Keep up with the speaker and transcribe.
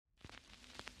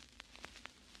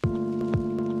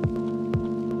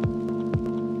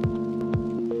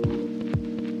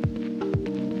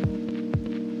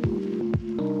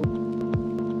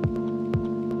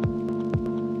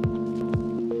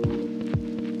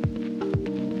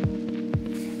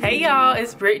Hey y'all,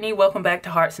 it's Brittany. Welcome back to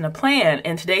Hearts and a Plan.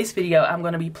 In today's video, I'm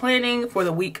going to be planning for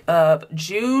the week of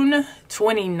June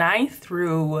 29th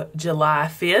through July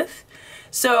 5th.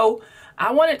 So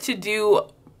I wanted to do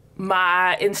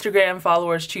my Instagram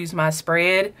followers choose my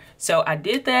spread. So I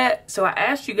did that. So I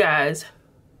asked you guys,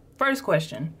 first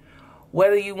question,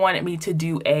 whether you wanted me to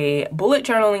do a bullet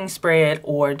journaling spread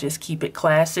or just keep it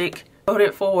classic.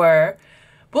 Voted for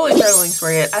bullet journaling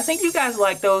spread. I think you guys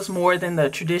like those more than the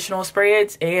traditional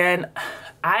spreads, and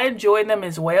I enjoy them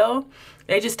as well.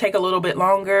 They just take a little bit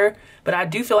longer, but I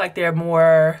do feel like they're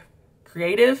more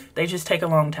creative. They just take a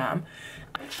long time.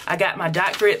 I got my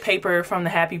dot grid paper from the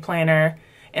Happy Planner,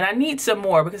 and I need some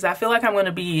more because I feel like I'm going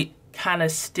to be kind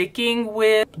of sticking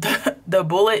with the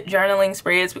bullet journaling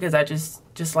spreads because I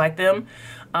just like them.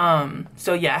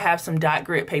 So yeah, I have some dot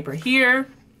grid paper here.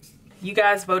 You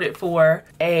guys voted for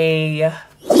a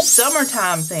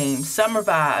summertime theme, summer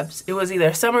vibes. It was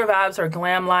either summer vibes or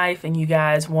glam life, and you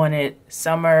guys wanted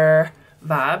summer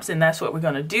vibes, and that's what we're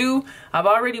gonna do. I've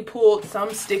already pulled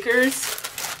some stickers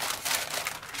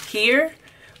here,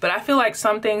 but I feel like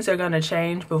some things are gonna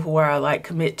change before I like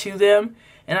commit to them.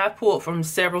 And I pulled from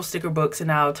several sticker books,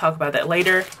 and I'll talk about that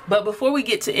later. But before we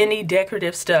get to any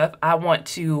decorative stuff, I want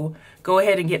to go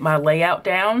ahead and get my layout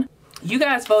down. You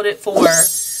guys voted for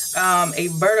a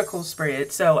vertical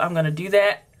spread, so I'm gonna do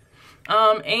that.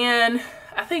 And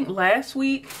I think last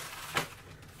week,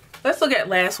 let's look at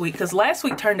last week, because last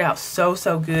week turned out so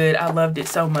good. I loved it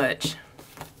so much.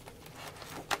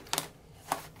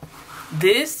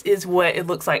 This is what it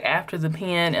looks like after the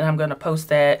pen, and I'm gonna post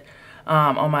that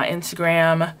on my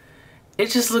Instagram.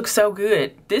 It just looks so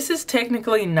good. This is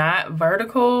technically not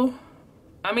vertical.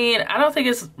 I mean, I don't think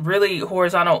it's really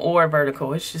horizontal or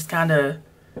vertical. It's just kind of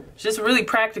just really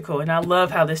practical, and I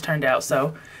love how this turned out.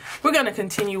 So we're gonna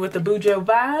continue with the Bujo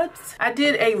vibes. I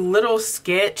did a little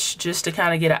sketch just to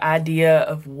kind of get an idea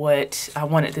of what I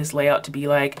wanted this layout to be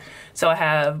like. So I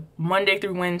have Monday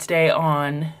through Wednesday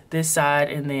on this side,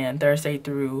 and then Thursday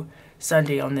through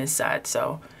Sunday on this side.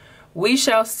 So we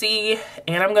shall see,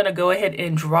 and I'm gonna go ahead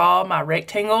and draw my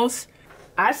rectangles.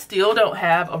 I still don't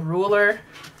have a ruler.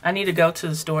 I need to go to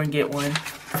the store and get one.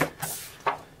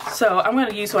 So I'm going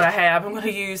to use what I have. I'm going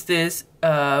to use this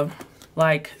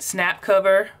like snap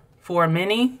cover for a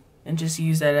mini and just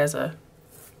use that as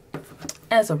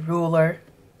a ruler.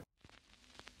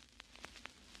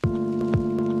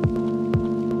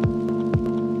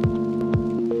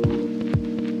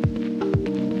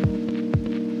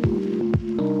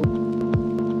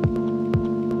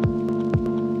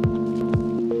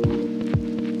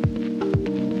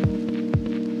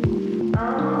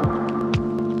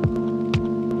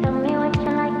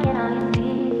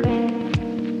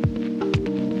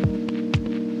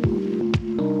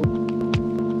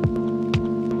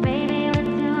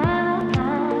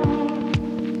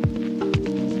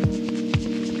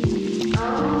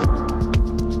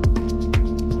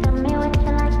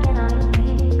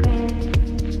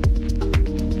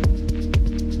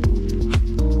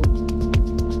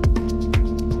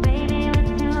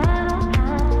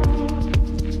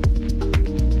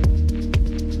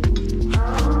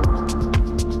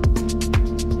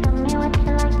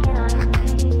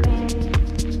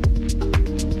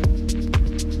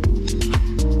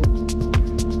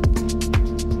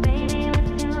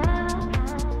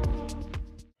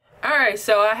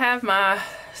 So I have my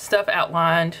stuff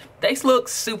outlined. They look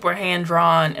super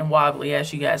hand-drawn and wobbly,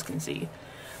 as you guys can see,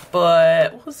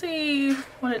 but we'll see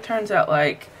what it turns out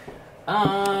like.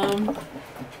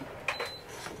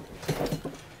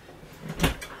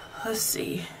 Let's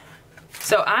see.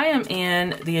 So I am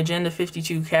in the Agenda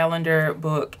 52 calendar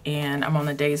book, and I'm on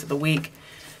the days of the week.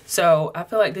 So I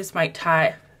feel like this might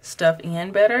tie stuff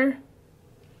in better.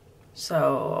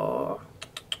 So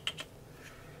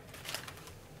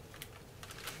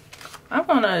I'm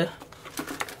gonna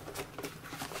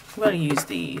use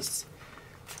these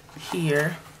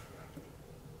here.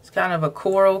 It's kind of a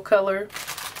coral color.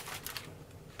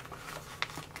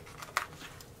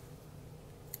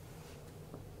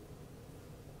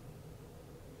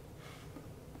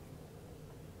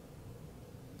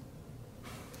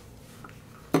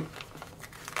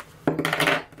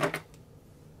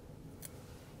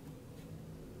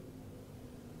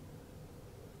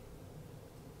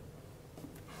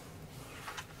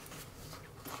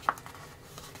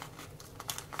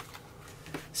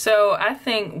 So I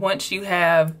think once you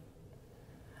have,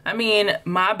 I mean,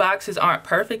 my boxes aren't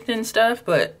perfect and stuff,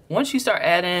 but once you start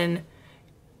adding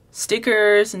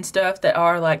stickers and stuff that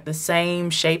are like the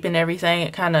same shape and everything,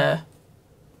 it kind of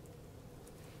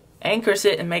anchors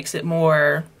it and makes it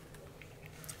more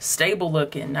stable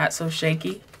looking, not so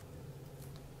shaky.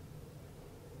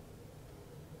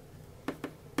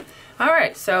 All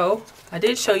right, so I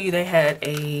did show you they had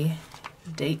a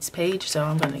dates page, so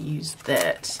I'm going to use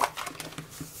that.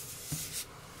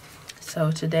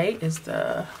 So today is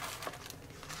the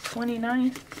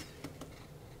 29th.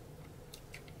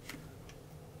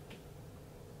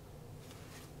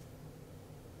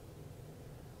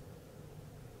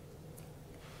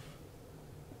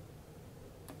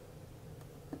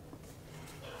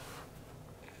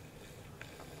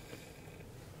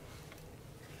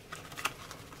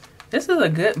 This is a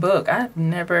good book. I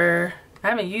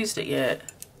haven't used it yet.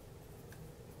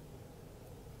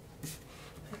 The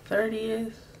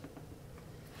 30th.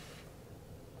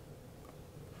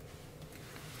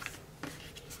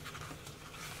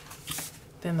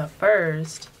 Then the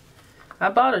 1st. I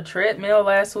bought a treadmill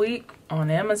last week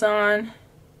on Amazon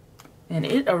and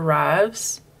it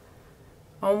arrives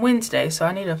on Wednesday. So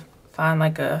I need to find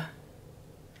like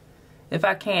if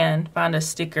I can, find a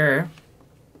sticker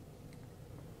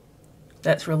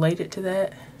that's related to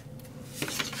that.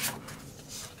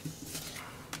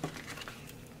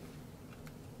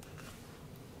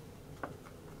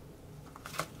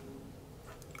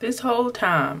 This whole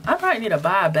time, I probably need to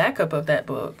buy a backup of that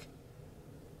book.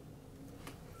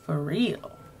 For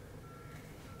real.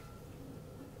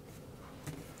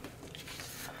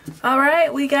 All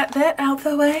right, we got that out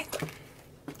the way.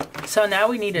 So now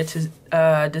we need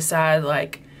to decide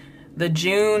like the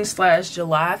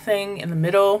June/July thing in the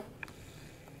middle.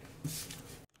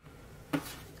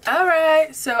 All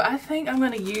right, so I think I'm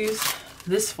gonna use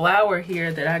this flower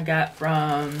here that I got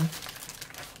from,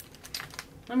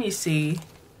 let me see.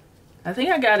 I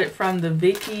think I got it from the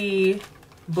Vicky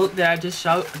book that I just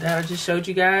showed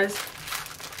you guys.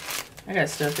 I got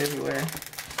stuff everywhere.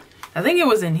 I think it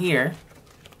was in here.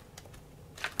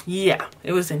 Yeah,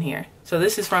 it was in here. So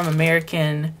this is from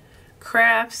American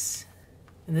Crafts,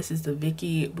 and this is the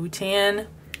Vicky Boutin.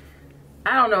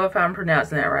 I don't know if I'm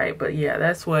pronouncing that right, but yeah,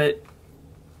 that's what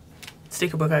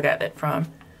sticker book I got that from.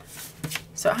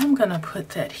 So I'm gonna put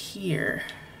that here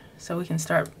so we can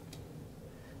start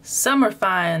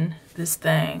summerifying this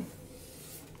thing.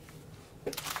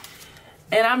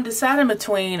 And I'm deciding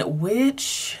between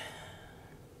which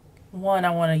one I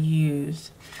want to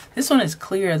use. This one is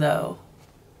clear though.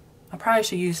 I probably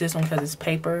should use this one because it's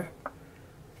paper.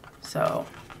 So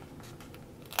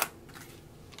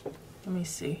let me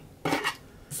see.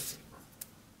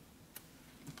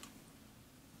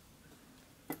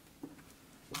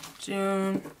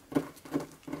 June.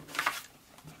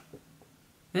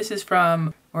 This is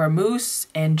from Mousse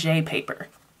and J paper.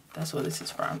 That's what this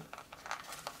is from.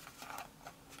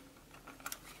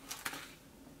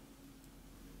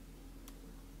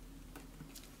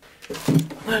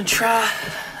 I'm gonna try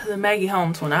the Maggie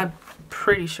Holmes one. I'm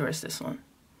pretty sure it's this one.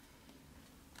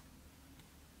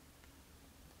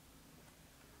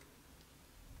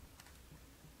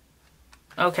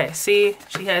 Okay, see,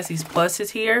 she has these pluses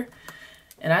here,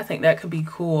 and I think that could be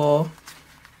cool.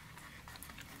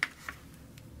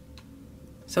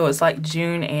 So it's like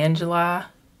June and July.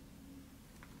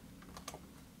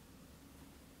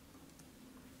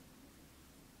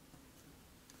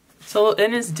 So,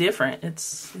 and it's different.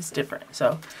 It's different.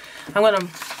 So I'm gonna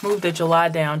move the July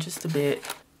down just a bit.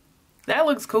 That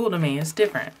looks cool to me. It's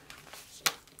different.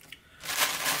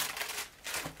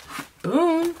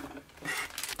 Boom.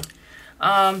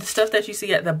 The stuff that you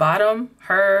see at the bottom,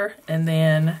 her, and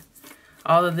then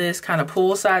all of this kind of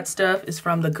poolside stuff is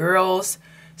from the girls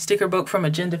sticker book from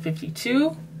Agenda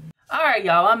 52. All right,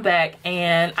 y'all, I'm back,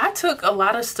 and I took a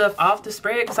lot of stuff off the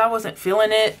spread because I wasn't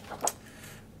feeling it.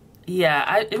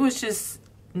 Yeah, it was just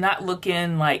not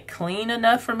looking like clean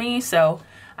enough for me. So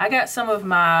I got some of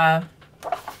my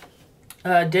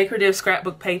decorative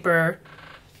scrapbook paper,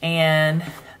 and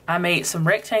I made some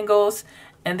rectangles,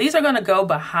 and these are gonna go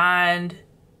behind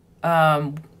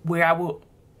where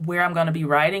I'm gonna be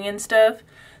writing and stuff.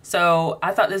 So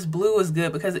I thought this blue was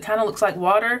good because it kind of looks like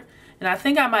water, and I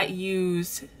think I might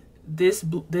use this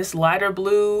lighter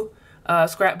blue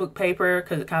scrapbook paper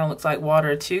because it kind of looks like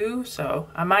water too. So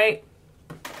I might,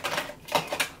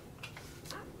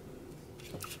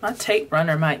 my tape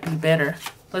runner might be better.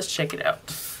 Let's check it out.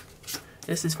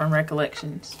 This is from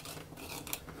Recollections.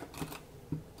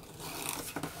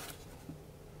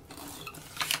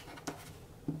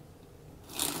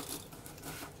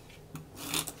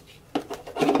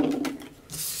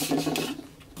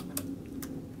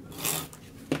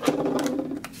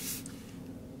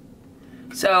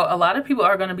 So a lot of people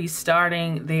are going to be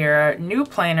starting their new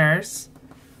planners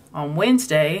on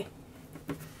Wednesday.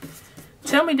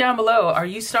 Tell me down below, are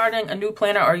you starting a new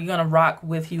planner, or are you going to rock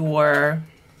with your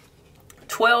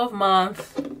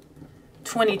 12-month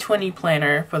 2020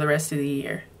 planner for the rest of the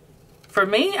year? for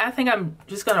me, I think I'm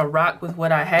just gonna rock with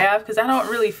what I have because I don't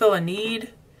really feel a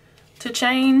need to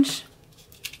change,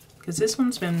 because this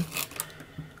one's been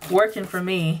working for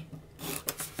me.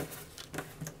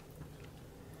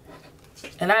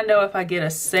 And I know if I get a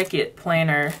second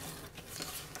planner,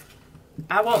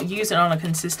 I won't use it on a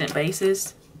consistent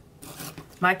basis.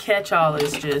 My catch-all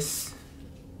is just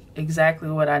exactly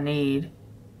what I need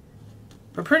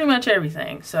for pretty much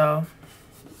everything, so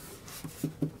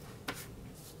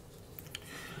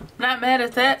not mad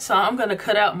at that. So I'm gonna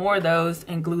cut out more of those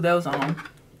and glue those on.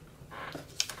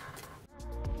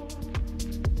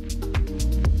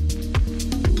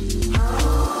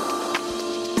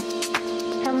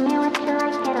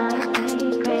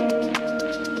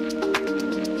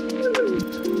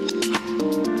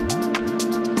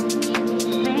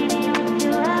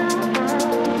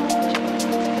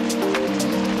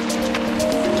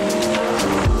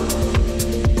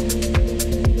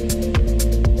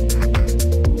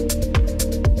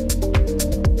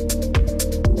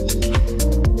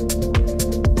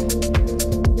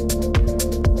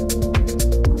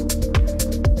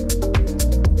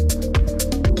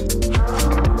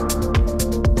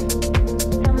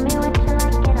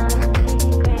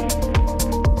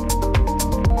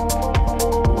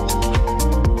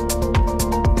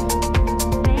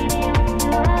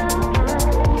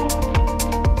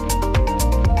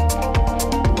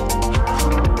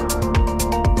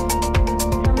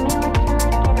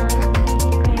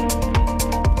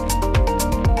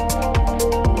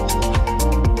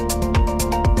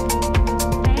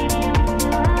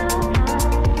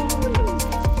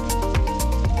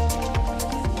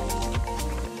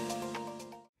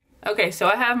 Okay, so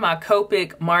I have my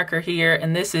Copic marker here,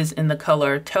 and this is in the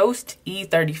color Toast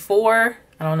E34.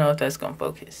 I don't know if that's gonna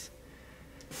focus.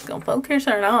 It's gonna focus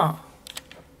or not.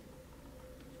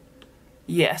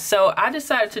 Yeah, so I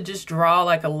decided to just draw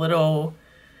like a little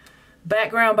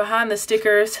background behind the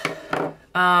stickers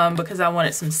because I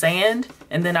wanted some sand,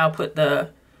 and then I'll put the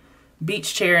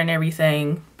beach chair and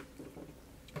everything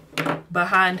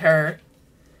behind her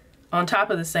on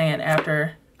top of the sand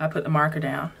after I put the marker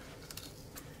down.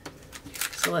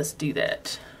 So let's do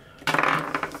that.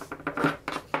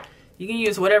 You can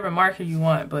use whatever marker you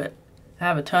want, but I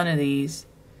have a ton of these.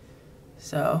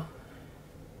 So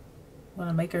I'm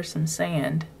gonna make her some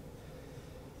sand.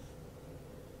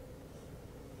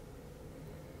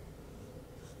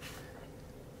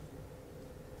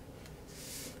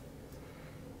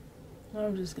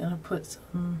 I'm just gonna put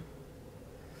some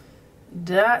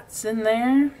dots in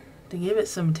there to give it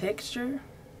some texture.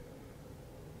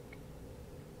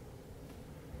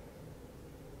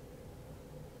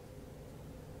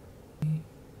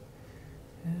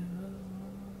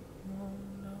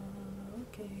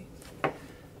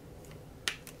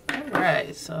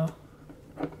 Alright, so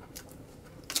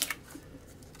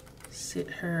sit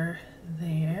her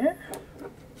there.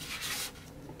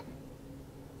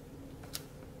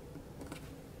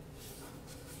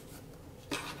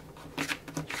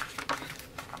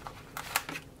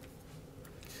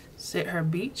 Sit her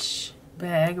beach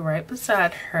bag right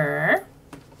beside her.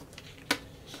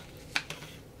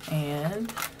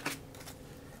 And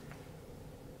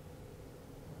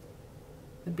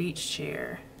the beach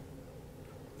chair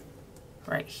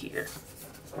right here.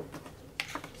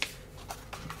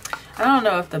 I don't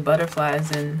know if the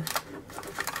butterflies in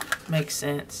make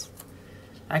sense.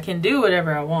 I can do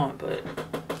whatever I want, but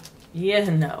yeah,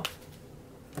 no.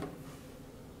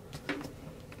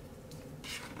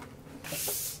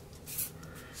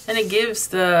 And it gives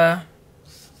the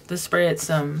spread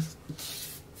some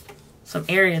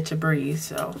area to breathe,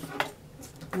 so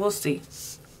we'll see.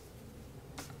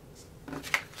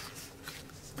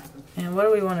 And what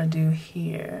do we want to do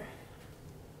here?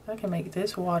 I can make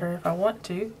this water if I want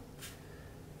to.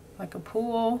 Like a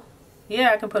pool.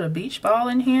 Yeah, I can put a beach ball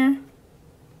in here.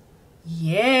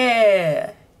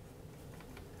 Yeah.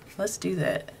 Let's do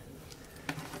that.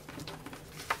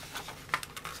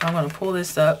 So I'm going to pull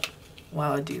this up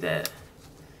while I do that.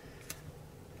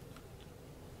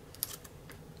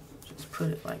 Just put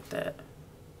it like that.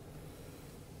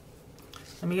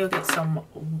 Let me go get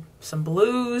some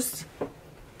blues.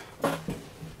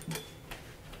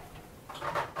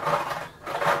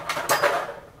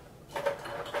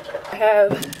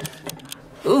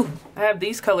 I have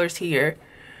these colors here.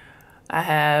 I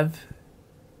have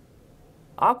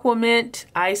Aqua Mint,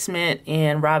 Ice Mint,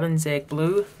 and Robin's Egg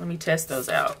Blue. Let me test those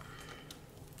out.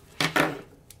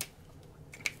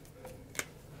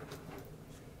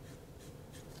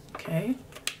 Okay.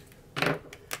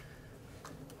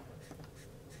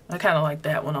 I kind of like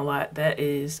that one a lot. That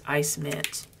is Ice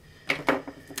Mint.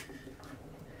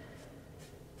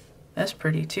 That's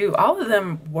pretty too. All of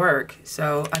them work,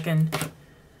 so I'm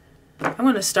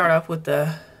going to start off with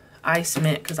the Ice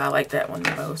Mint because I like that one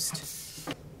the most.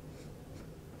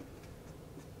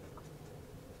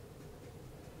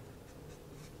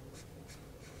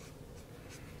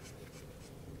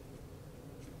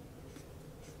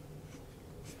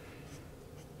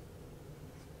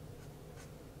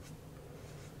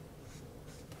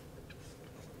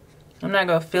 I'm not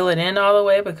going to fill it in all the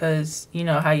way because you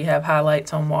know how you have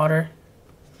highlights on water.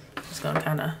 I'm just going to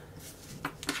kind of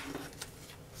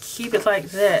keep it like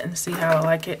that and see how I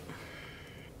like it.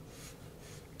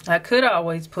 I could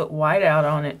always put white out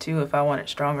on it too if I wanted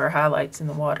stronger highlights in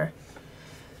the water.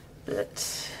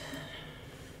 But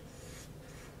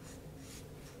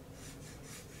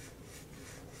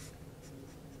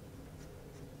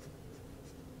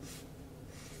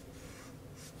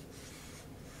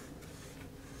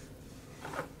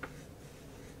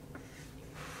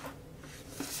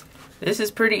this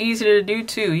is pretty easy to do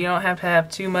too. You don't have to have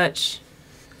too much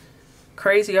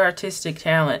crazy artistic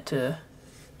talent to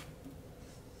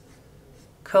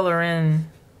color in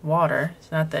water.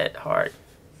 It's not that hard.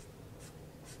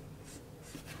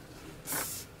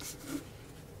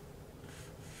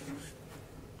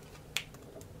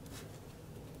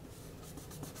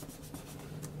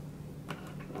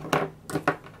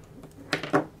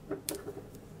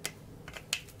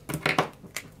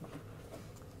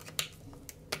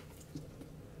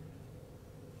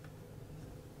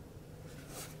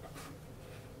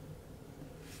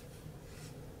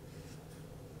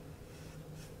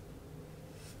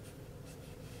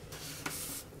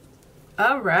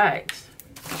 All right.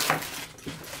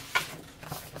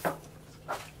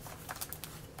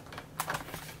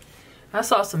 I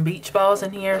saw some beach balls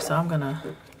in here, so I'm gonna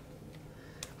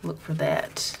look for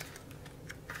that.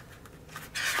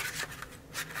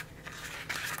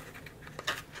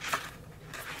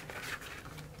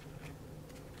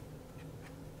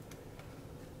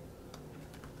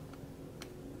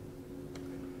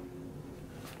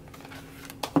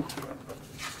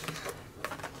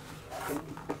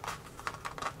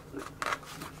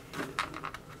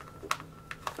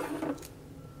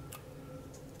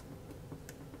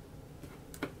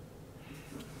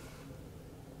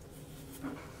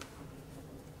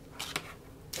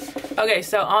 Okay,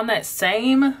 so on that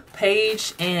same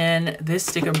page in this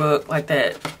sticker book, like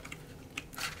that,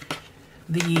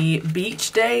 the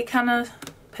beach day kind of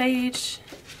page,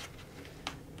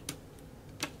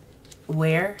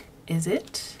 where is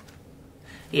it?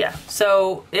 Yeah,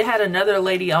 so it had another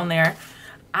lady on there.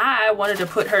 I wanted to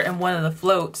put her in one of the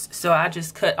floats, so I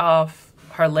just cut off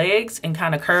her legs and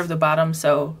kind of curved the bottom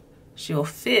so she'll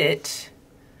fit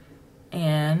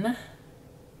in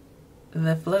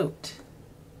the float.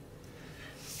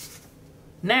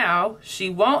 Now, she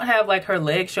won't have like her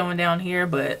legs showing down here,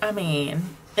 but I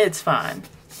mean, it's fine.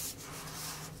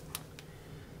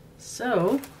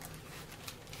 So,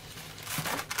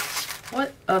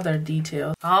 what other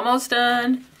details? Almost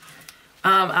done.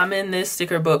 I'm in this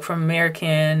sticker book from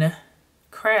American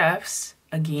Crafts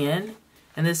again,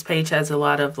 and this page has a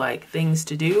lot of like things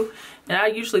to do, and I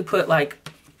usually put like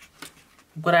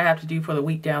what I have to do for the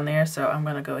week down there, so I'm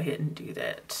gonna go ahead and do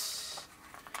that.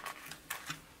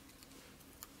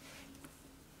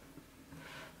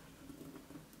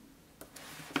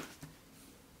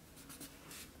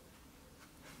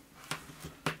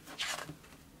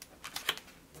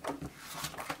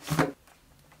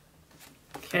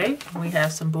 Okay, we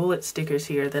have some bullet stickers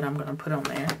here that I'm going to put on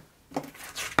there.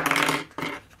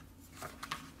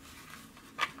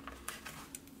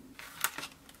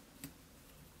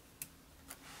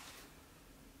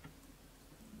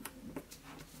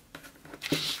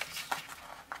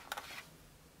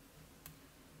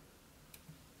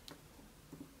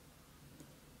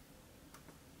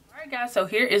 Alright guys, so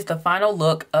here is the final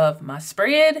look of my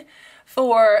spread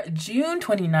for June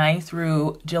 29th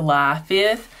through July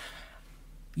 5th.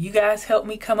 You guys helped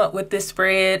me come up with this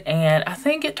spread, and I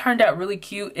think it turned out really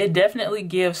cute. It definitely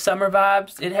gives summer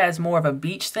vibes. It has more of a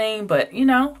beach theme, but you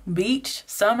know, beach,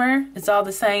 summer, it's all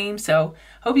the same. So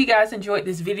hope you guys enjoyed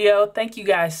this video. Thank you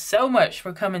guys so much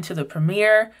for coming to the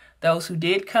premiere. Those who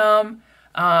did come,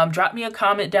 drop me a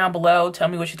comment down below. Tell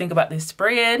me what you think about this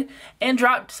spread, and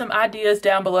drop some ideas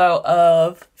down below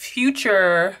of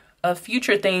future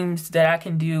themes that I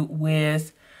can do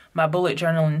with my bullet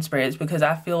journaling spreads, because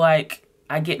I feel like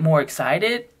I get more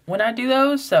excited when I do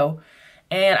those. So,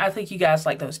 and I think you guys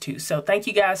like those too. So thank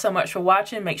you guys so much for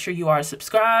watching. Make sure you are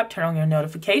subscribed, turn on your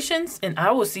notifications, and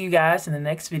I will see you guys in the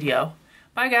next video.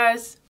 Bye guys.